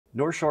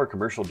North Shore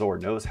Commercial Door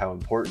knows how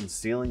important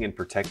sealing and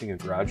protecting a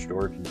garage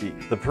door can be.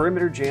 The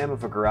perimeter jamb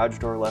of a garage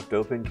door left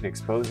open can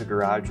expose a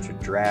garage to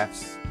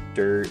drafts,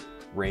 dirt,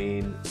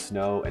 rain,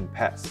 snow, and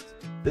pests.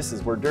 This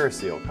is where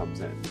DuraSeal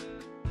comes in.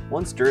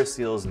 Once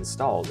DuraSeal is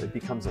installed, it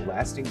becomes a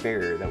lasting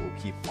barrier that will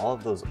keep all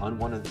of those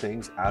unwanted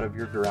things out of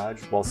your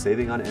garage while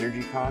saving on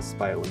energy costs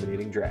by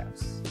eliminating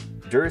drafts.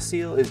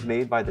 DuraSeal is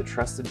made by the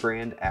trusted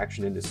brand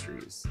Action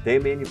Industries. They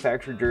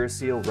manufacture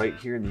DuraSeal right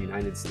here in the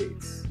United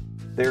States.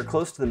 They are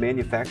close to the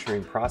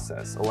manufacturing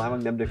process,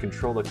 allowing them to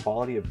control the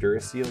quality of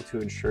DuraSeal to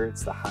ensure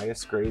it's the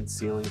highest grade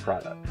sealing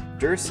product.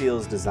 DuraSeal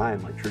is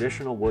designed like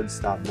traditional wood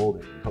stop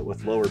molding, but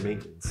with lower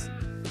maintenance,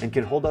 and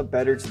can hold up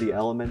better to the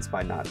elements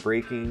by not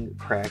breaking,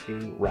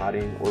 cracking,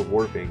 rotting, or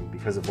warping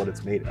because of what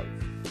it's made of.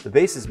 The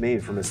base is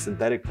made from a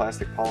synthetic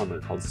plastic polymer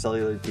called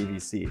cellular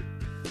PVC.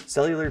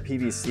 Cellular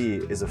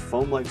PVC is a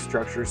foam-like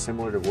structure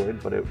similar to wood,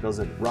 but it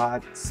doesn't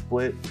rot,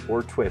 split,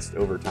 or twist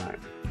over time.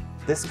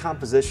 This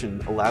composition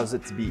allows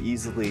it to be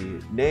easily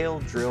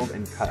nailed, drilled,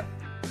 and cut.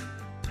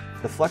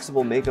 The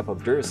flexible makeup of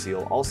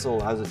DuraSeal also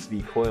allows it to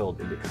be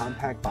coiled into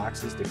compact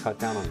boxes to cut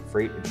down on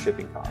freight and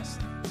shipping costs.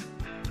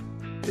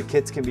 The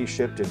kits can be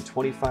shipped in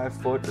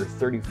 25-foot or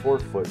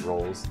 34-foot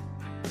rolls.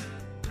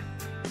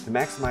 To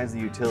maximize the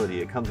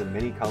utility, it comes in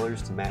many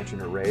colors to match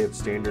an array of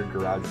standard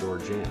garage door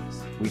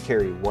jambs. We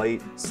carry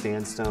white,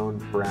 sandstone,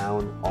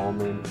 brown,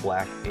 almond,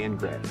 black, and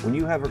gray. When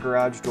you have a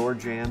garage door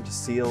jamb to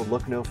seal,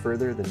 look no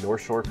further than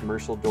North Shore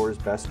Commercial Door's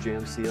best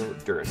jamb seal,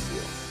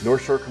 DuraSeal.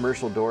 North Shore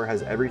Commercial Door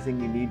has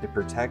everything you need to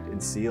protect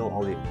and seal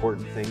all the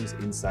important things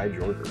inside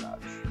your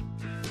garage.